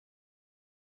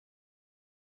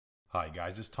Hi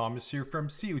guys, it's Thomas here from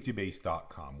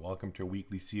COTbase.com. Welcome to a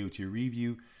weekly COT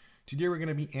review. Today we're going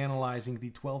to be analyzing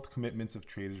the 12th Commitments of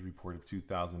Traders report of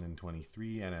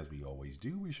 2023, and as we always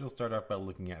do, we shall start off by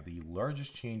looking at the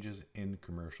largest changes in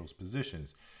commercials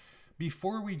positions.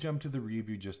 Before we jump to the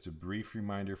review, just a brief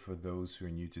reminder for those who are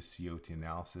new to COT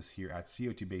analysis. Here at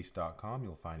COTbase.com,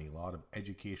 you'll find a lot of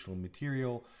educational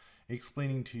material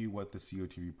explaining to you what the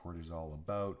COT report is all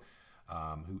about,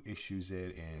 who issues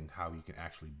it, and how you can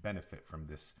actually benefit from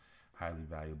this highly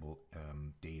valuable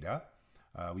data.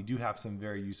 We do have some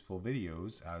very useful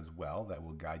videos as well that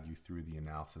will guide you through the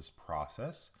analysis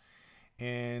process.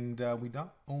 And we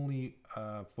not only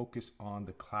focus on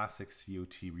the classic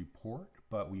COT report,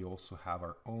 but we also have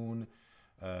our own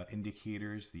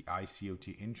indicators, the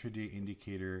iCOT Intraday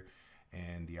Indicator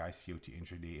and the iCOT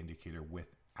Intraday Indicator with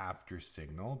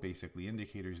AfterSignal, basically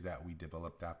indicators that we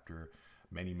developed after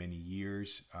many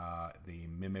years. They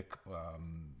mimic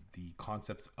the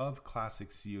concepts of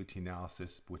classic COT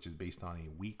analysis, which is based on a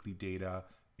weekly data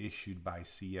issued by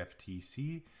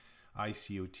CFTC.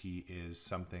 iCOT is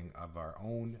something of our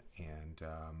own, and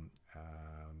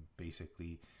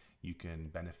basically you can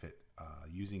benefit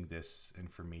using this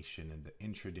information in the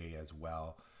intraday as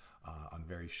well on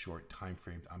very short time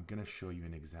frames. I'm going to show you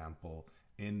an example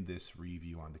in this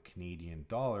review on the Canadian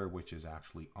dollar, which is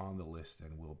actually on the list,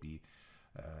 and we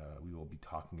will be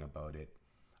talking about it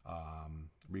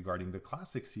regarding the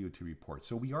classic COT report.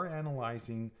 So we are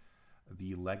analyzing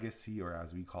the legacy, or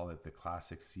as we call it, the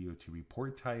classic COT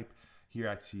report type. Here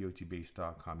at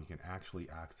COTbase.com, you can actually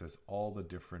access all the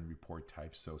different report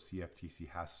types. So CFTC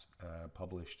has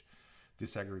published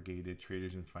disaggregated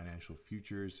traders and financial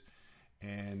futures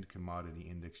and commodity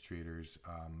index traders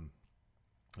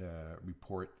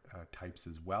report types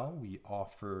as well. We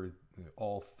offer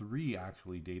all three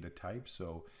actually data types,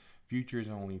 so futures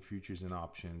only, futures and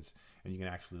options, and you can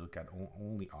actually look at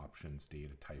only options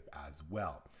data type as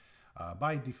well.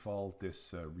 By default,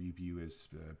 this review is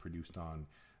produced on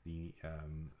the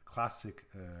classic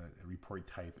report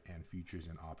type and futures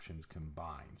and options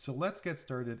combined. So let's get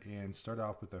started and start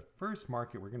off with the first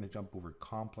market. We're going to jump over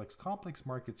complex. Complex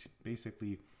markets,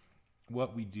 basically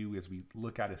what we do is we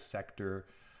look at a sector.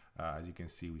 As you can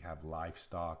see, we have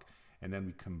livestock, and then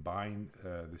we combine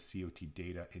the COT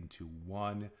data into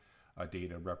one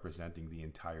data representing the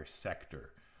entire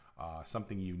sector.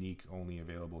 Something unique, only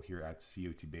available here at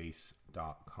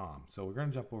COTbase.com. So we're going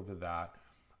to jump over that.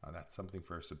 That's something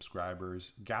for our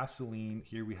subscribers. Gasoline,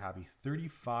 here we have a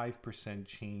 35%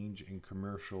 change in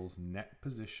commercials net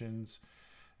positions,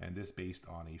 and this based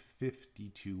on a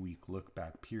 52-week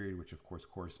look-back period, which of course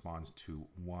corresponds to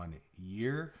 1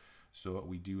 year. So what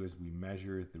we do is we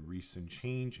measure the recent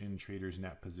change in traders'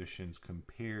 net positions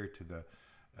compared to the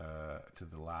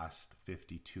last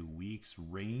 52 weeks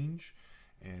range,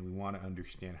 and we want to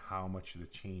understand how much the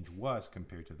change was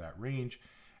compared to that range.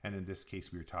 And in this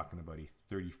case, we were talking about a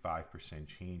 35%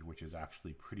 change, which is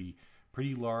actually pretty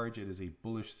large. It is a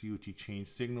bullish COT change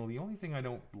signal. The only thing I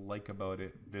don't like about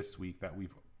it this week, that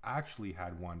we've actually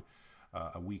had one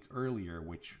a week earlier,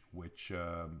 which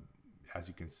as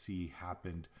you can see,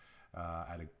 happened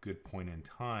at a good point in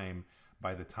time.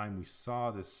 By the time we saw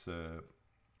this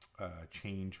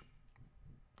change,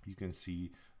 you can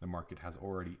see the market has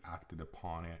already acted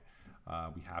upon it.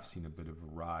 We have seen a bit of a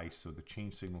rise, so the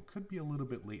change signal could be a little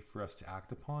bit late for us to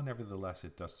act upon. Nevertheless,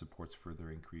 it does support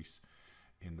further increase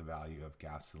in the value of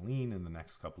gasoline in the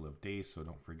next couple of days. So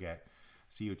don't forget,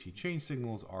 COT change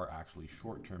signals are actually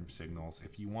short-term signals.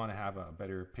 If you want to have a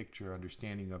better picture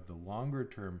understanding of the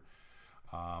longer-term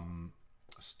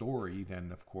story,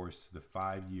 then of course the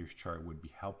 5 years chart would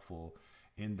be helpful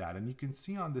in that. And you can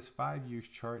see on this 5 years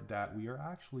chart that we are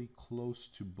actually close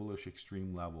to bullish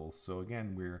extreme levels. So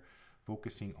again, we're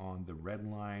focusing on the red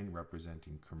line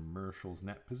representing commercials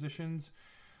net positions,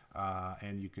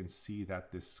 and you can see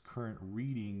that this current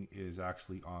reading is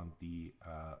actually on the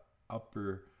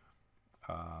upper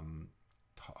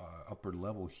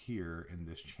level here in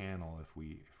this channel. If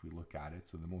we look at it,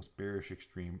 so the most bearish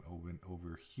extreme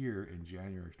over here in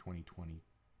January of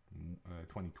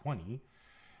 2020,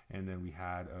 and then we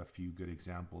had a few good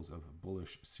examples of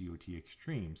bullish COT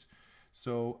extremes.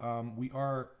 So we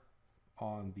are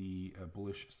on the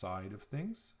bullish side of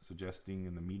things, suggesting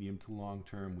in the medium to long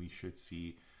term we should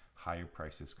see higher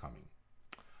prices coming.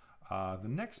 The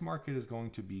next market is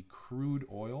going to be crude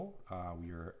oil.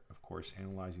 We are, of course,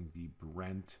 analyzing the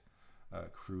Brent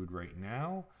crude right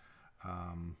now.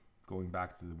 Going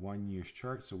back to the 1 year's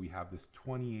chart, so we have this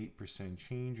 28%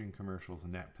 change in commercials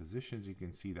net positions. You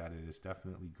can see that it is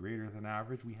definitely greater than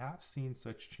average. We have seen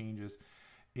such changes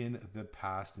in the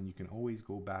past, and you can always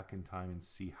go back in time and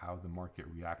see how the market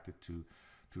reacted to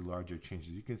larger changes.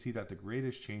 You can see that the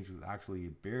greatest change was actually a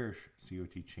bearish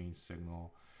COT change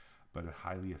signal, but a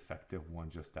highly effective one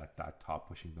just at that top,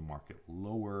 pushing the market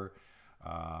lower.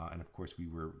 And of course, we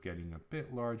were getting a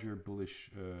bit larger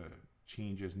bullish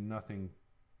changes, nothing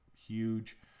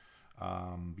huge,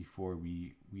 before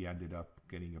we ended up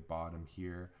getting a bottom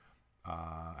here.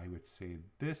 I would say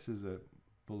this is a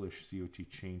bullish COT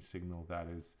change signal that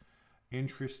is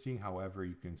interesting. However,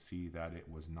 you can see that it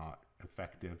was not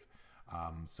effective.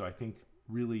 So I think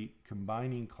really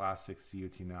combining classic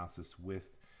COT analysis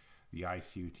with the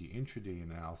iCOT intraday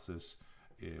analysis,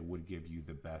 it would give you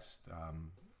the best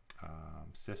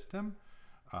system.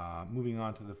 Moving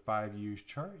on to the 5 years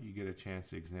chart, you get a chance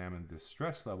to examine the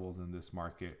stress levels in this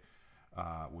market,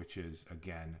 which is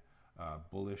again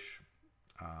bullish,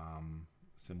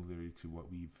 similarly to what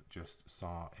we've just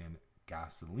saw in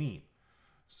gasoline.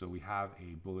 So we have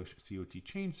a bullish COT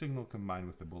change signal combined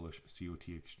with a bullish COT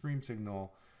extreme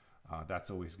signal. That's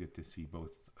always good to see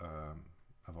both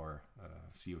of our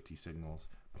COT signals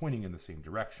pointing in the same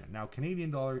direction. Now,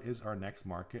 Canadian dollar is our next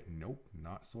market. Nope,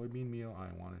 not soybean meal. I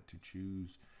wanted to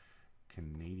choose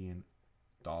Canadian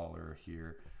dollar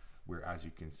here, where, as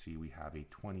you can see, we have a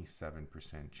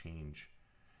 27% change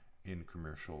in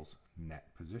commercials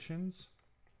net positions.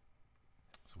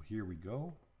 So here we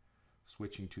go.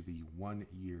 Switching to the 1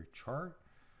 year chart,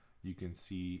 you can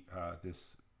see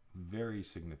this very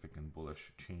significant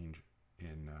bullish change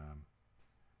in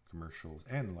commercials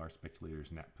and large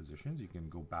speculators net positions. You can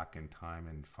go back in time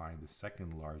and find the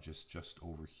second largest just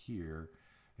over here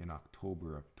in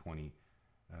October of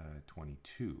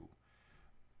 2022.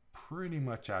 Pretty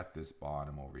much at this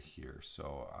bottom over here.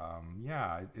 So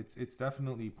yeah, it's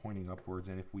definitely pointing upwards.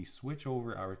 And if we switch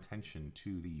over our attention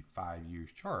to the 5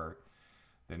 years chart,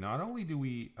 then not only do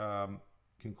we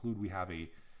conclude we have a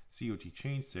COT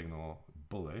change signal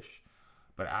bullish,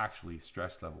 but actually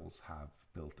stress levels have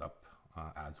built up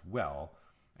as well.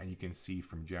 And you can see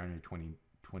from January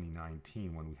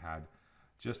 2019, when we had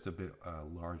just a bit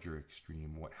larger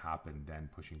extreme, what happened then,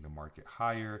 pushing the market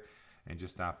higher. And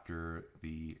just after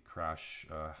the crash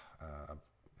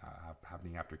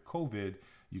happening after COVID,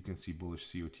 you can see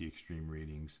bullish COT extreme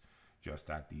ratings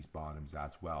just at these bottoms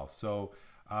as well. So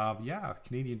yeah,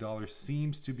 Canadian dollar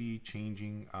seems to be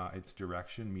changing its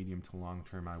direction. Medium to long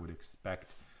term, I would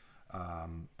expect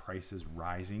prices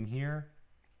rising here.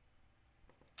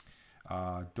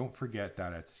 Don't forget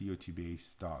that at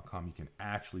cotbase.com, you can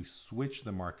actually switch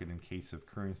the market in case of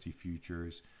currency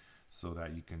futures, so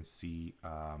that you can see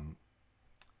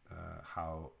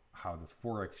how the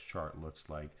forex chart looks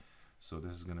like. So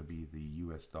this is going to be the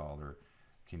US dollar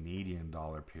Canadian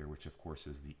dollar pair, which of course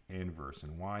is the inverse.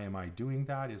 And why am I doing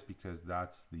that is because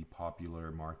that's the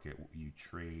popular market you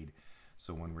trade.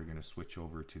 So when we're going to switch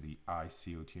over to the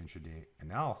iCOT intraday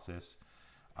analysis,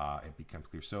 it becomes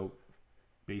clear. So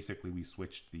basically we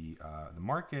switched the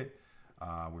market.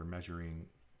 We're measuring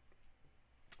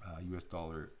US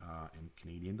dollar and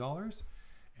Canadian dollars,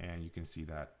 and you can see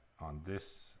that on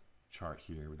this chart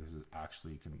here, this is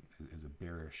actually is a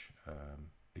bearish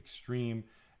extreme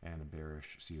and a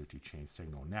bearish COT change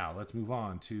signal. Now let's move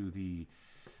on to the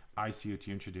iCOT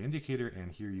intraday indicator,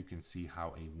 and here you can see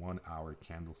how a 1 hour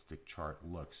candlestick chart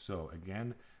looks. So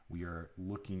again, we are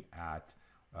looking at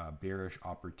bearish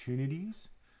opportunities.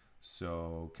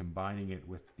 So combining it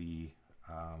with the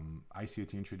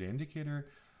iCOT intraday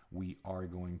indicator, we are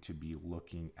going to be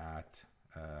looking at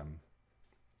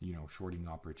shorting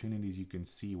opportunities. You can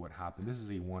see what happened. This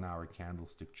is a 1 hour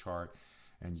candlestick chart,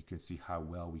 and you can see how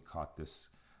well we caught this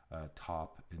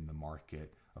top in the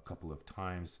market a couple of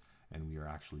times, and we are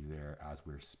actually there as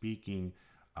we're speaking.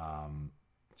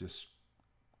 Just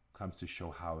comes to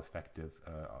show how effective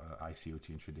iCOT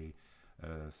intraday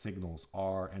signals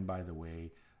are. And by the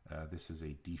way, this is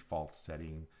a default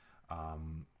setting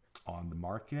on the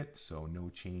market, so no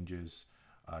changes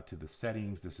to the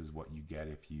settings. This is what you get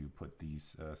if you put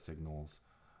these signals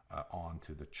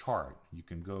onto the chart. You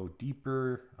can go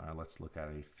deeper. Let's look at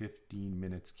a 15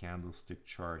 minutes candlestick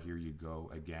chart. Here you go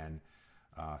again.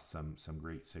 Some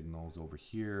great signals over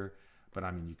here, but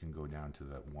I mean, you can go down to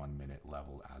the 1 minute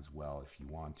level as well if you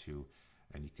want to,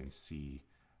 and you can see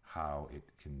how it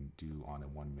can do on a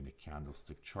 1 minute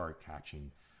candlestick chart,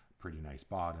 catching pretty nice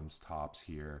bottoms, tops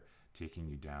here, taking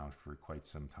you down for quite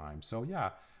some time. So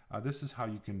yeah, this is how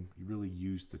you can really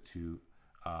use the two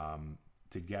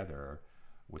together,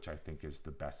 which I think is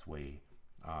the best way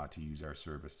to use our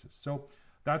services. So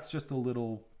that's just a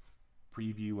little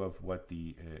preview of what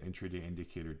the intraday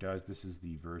indicator does. This is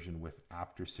the version with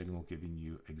AfterSignal, giving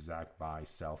you exact buy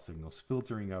sell signals,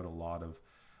 filtering out a lot of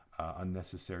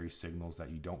unnecessary signals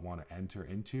that you don't want to enter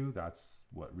into. That's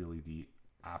what really the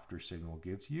AfterSignal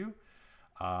gives you.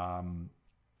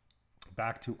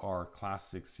 Back to our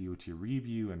classic COT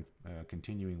review and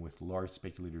continuing with large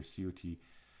speculator COT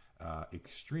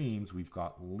extremes, we've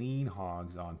got lean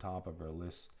hogs on top of our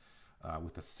list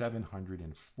with a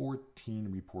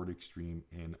 714 report extreme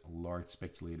in large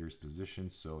speculators position.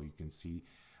 So you can see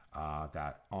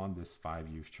that on this 5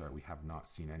 years chart, we have not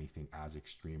seen anything as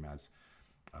extreme as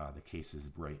the case is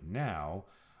right now.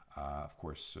 Of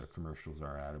course, commercials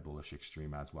are at a bullish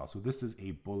extreme as well. So this is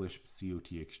a bullish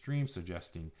COT extreme,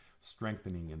 suggesting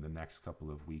strengthening in the next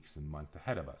couple of weeks and month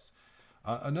ahead of us.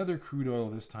 Another crude oil,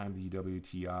 this time the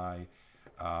WTI.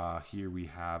 Here we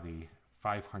have a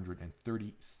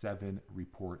 537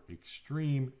 report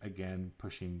extreme, again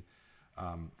pushing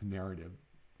the narrative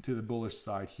to the bullish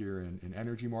side here in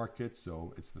energy markets.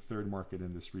 So it's the third market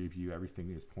in this review.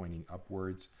 Everything is pointing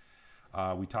upwards.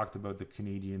 We talked about the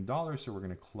Canadian dollar, so we're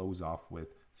going to close off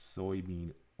with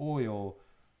soybean oil,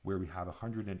 where we have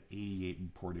 188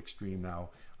 report extreme.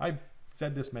 Now, I've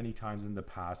said this many times in the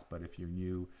past, but if you're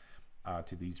new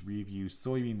to these reviews,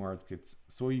 soybean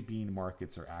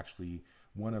markets are actually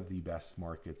one of the best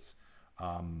markets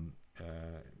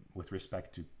with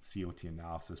respect to COT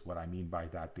analysis. What I mean by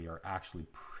that, they are actually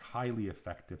highly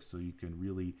effective, so you can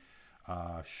really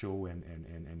show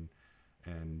and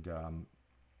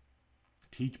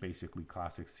teach basically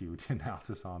classic COT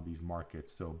analysis on these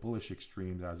markets. So bullish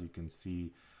extremes, as you can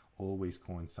see, always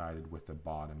coincided with the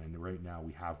bottom, and right now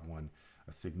we have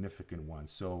a significant one.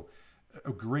 So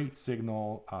a great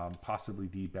signal, possibly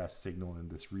the best signal in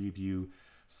this review.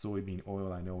 Soybean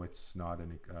oil, I know it's not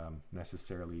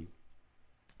necessarily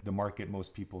the market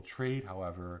most people trade.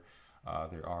 However,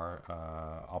 there are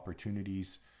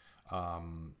opportunities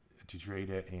to trade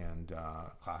it, and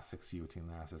classic COT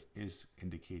analysis is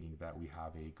indicating that we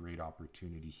have a great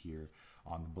opportunity here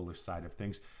on the bullish side of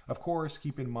things. Of course,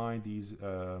 keep in mind these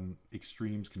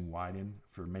extremes can widen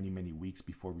for many weeks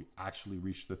before we actually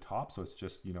reach the top. So it's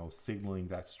just, signaling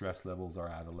that stress levels are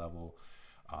at a level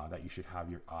that you should have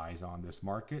your eyes on this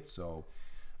market. So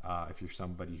if you're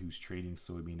somebody who's trading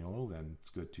soybean oil, then it's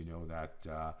good to know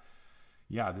that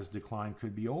this decline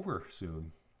could be over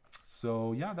soon.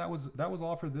 So yeah, that was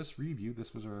all for this review.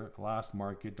 This was our last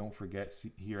market. Don't forget,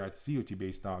 here at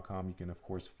cotbase.com, you can of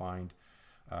course find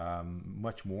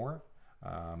much more,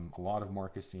 a lot of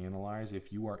markets to analyze.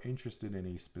 If you are interested in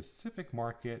a specific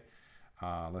market,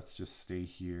 let's just stay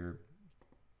here.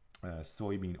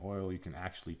 Soybean oil, you can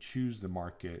actually choose the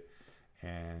market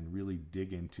and really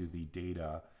dig into the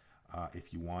data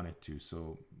if you wanted to.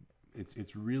 So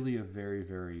it's really a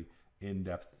very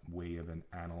in-depth way of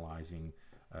analyzing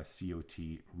COT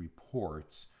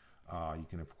reports. You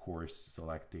can of course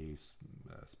select a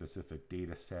specific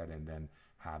data set and then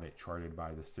have it charted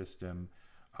by the system.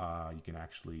 You can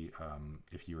actually,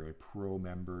 if you're a pro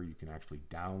member, you can actually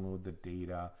download the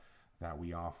data that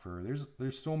we offer.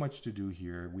 There's so much to do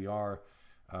here. We are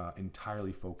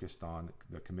entirely focused on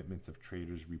the Commitments of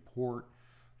Traders report.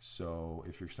 So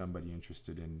if you're somebody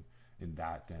interested in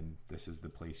that, then this is the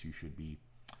place you should be.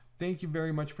 Thank you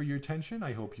very much for your attention.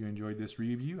 I hope you enjoyed this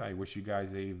review. I wish you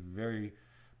guys a very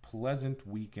pleasant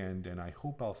weekend, and I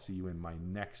hope I'll see you in my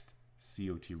next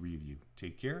COT review.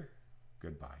 Take care.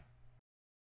 Goodbye.